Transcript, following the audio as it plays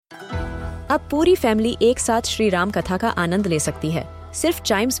अब पूरी फैमिली एक साथ श्री राम कथा का आनंद ले सकती है सिर्फ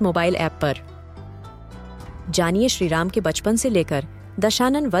चाइम्स मोबाइल ऐप पर। जानिए श्री राम के बचपन से लेकर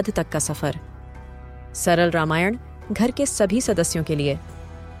दशानन वध तक का सफर। सरल रामायण घर के सभी सदस्यों के लिए।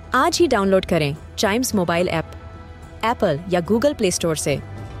 आज ही डाउनलोड करें चाइम्स मोबाइल ऐप एप्पल या गूगल प्ले स्टोर से।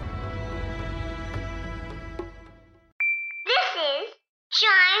 This is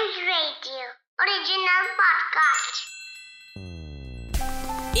Chimes Radio original podcast.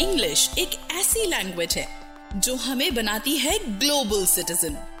 English एक ऐसी लैंग्वेज है जो हमें बनाती है ग्लोबल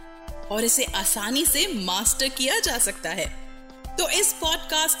सिटीजन और इसे आसानी से मास्टर किया जा सकता है। तो इस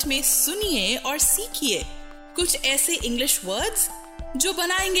पॉडकास्ट में सुनिए और सीखिए कुछ ऐसे इंग्लिश वर्ड्स जो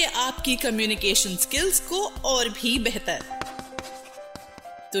बनाएंगे आपकी कम्युनिकेशन स्किल्स को और भी बेहतर।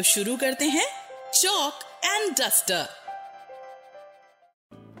 तो शुरू करते हैं chalk and duster.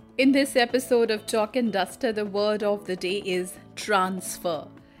 In this episode of Chalk and Duster, the word of the day is transfer.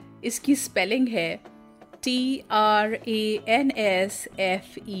 इसकी spelling है T-R-A-N-S-F-E-R.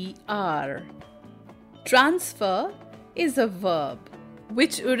 Transfer is a verb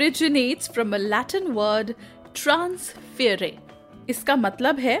which originates from a Latin word transferre. इसका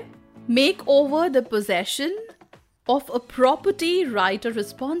मतलब है make over the possession of a property, right or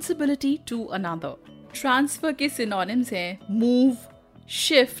responsibility to another. Transfer के synonyms हैं move,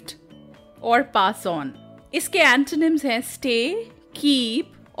 shift और pass on. इसके antonyms हैं stay, keep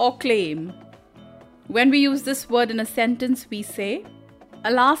or claim. When we use this word in a sentence, we say,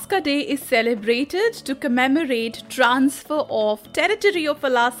 Alaska Day is celebrated to commemorate transfer of territory of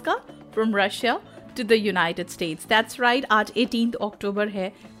Alaska from Russia to the United States. That's right, आज 18th October है,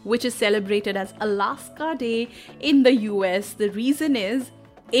 which is celebrated as Alaska Day in the US. The reason is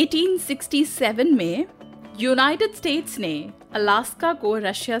 1867 में United States ने Alaska को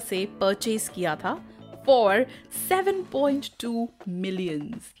Russia से purchase किया था for 7.2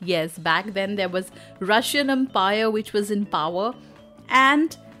 millions. Yes, back then there was Russian Empire which was in power,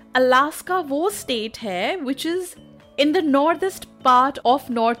 and Alaska वो state है which is in the northeast part of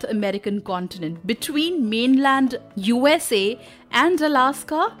North American continent between mainland USA and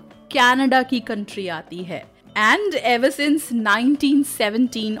Alaska. Canada की country आती है. And ever since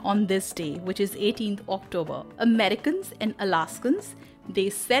 1917 on this day, which is 18th October, Americans and Alaskans, they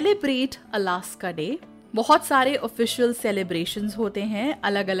celebrate Alaska Day. बहुत सारे official celebrations होते हैं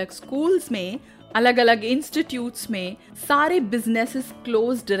अलग अलग schools में, अलग अलग institutes में. सारे businesses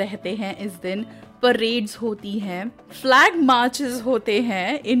closed रहते हैं इस दिन. Parades होती हैं, flag marches होते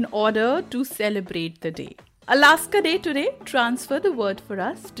हैं in order to celebrate the day. Alaska Day today. Transfer the word for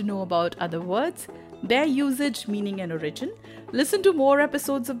us to know about other words, their usage, meaning and origin. Listen to more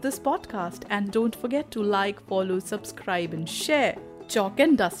episodes of this podcast and don't forget to like, follow, subscribe and share. Chalk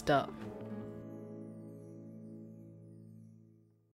and Duster.